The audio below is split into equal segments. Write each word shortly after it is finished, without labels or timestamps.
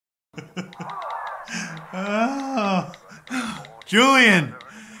Oh. Julian,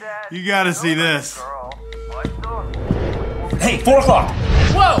 you gotta see this. Hey, 4 o'clock!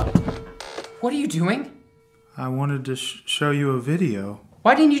 Whoa! What are you doing? I wanted to show you a video.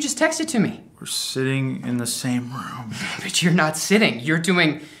 Why didn't you just text it to me? We're sitting in the same room. But you're not sitting. You're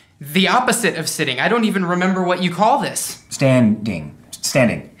doing the opposite of sitting. I don't even remember what you call this. Standing.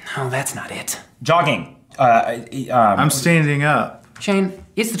 No, that's not it. Jogging. I'm standing up. Shane,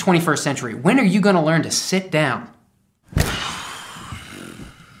 it's the 21st century. When are you gonna learn to sit down?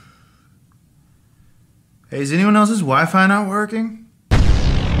 Hey, is anyone else's Wi-Fi not working?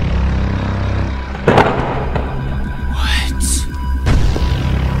 What?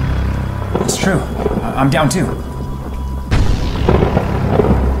 It's true. I'm down too.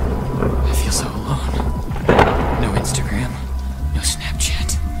 I feel so alone. No Instagram, no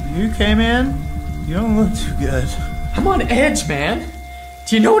Snapchat. You came in? You don't look too good. I'm on edge, man.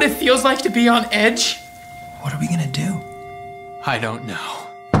 Do you know what it feels like to be on edge? What are we gonna do? I don't know.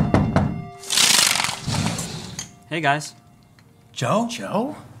 Hey guys. Joe?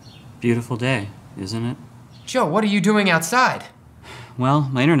 Joe? Beautiful day, isn't it? Joe, what are you doing outside? Well,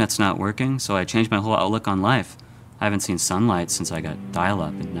 my internet's not working, so I changed my whole outlook on life. I haven't seen sunlight since I got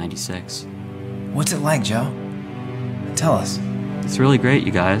dial-up in '96. What's it like, Joe? Tell us. It's really great,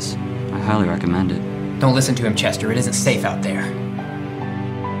 you guys. I highly recommend it. Don't listen to him, Chester. It isn't safe out there.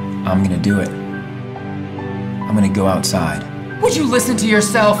 I'm gonna do it. I'm gonna go outside. Would you listen to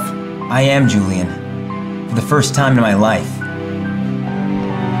yourself? I am, Julian. For the first time in my life.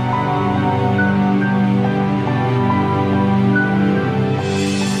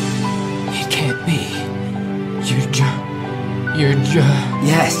 It can't be. You're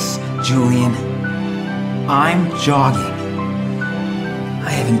Yes, Julian. I'm jogging. I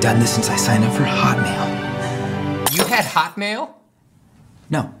haven't done this since I signed up for Hotmail. You had Hotmail?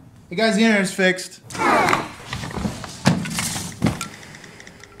 No. Hey guys, the internet's fixed.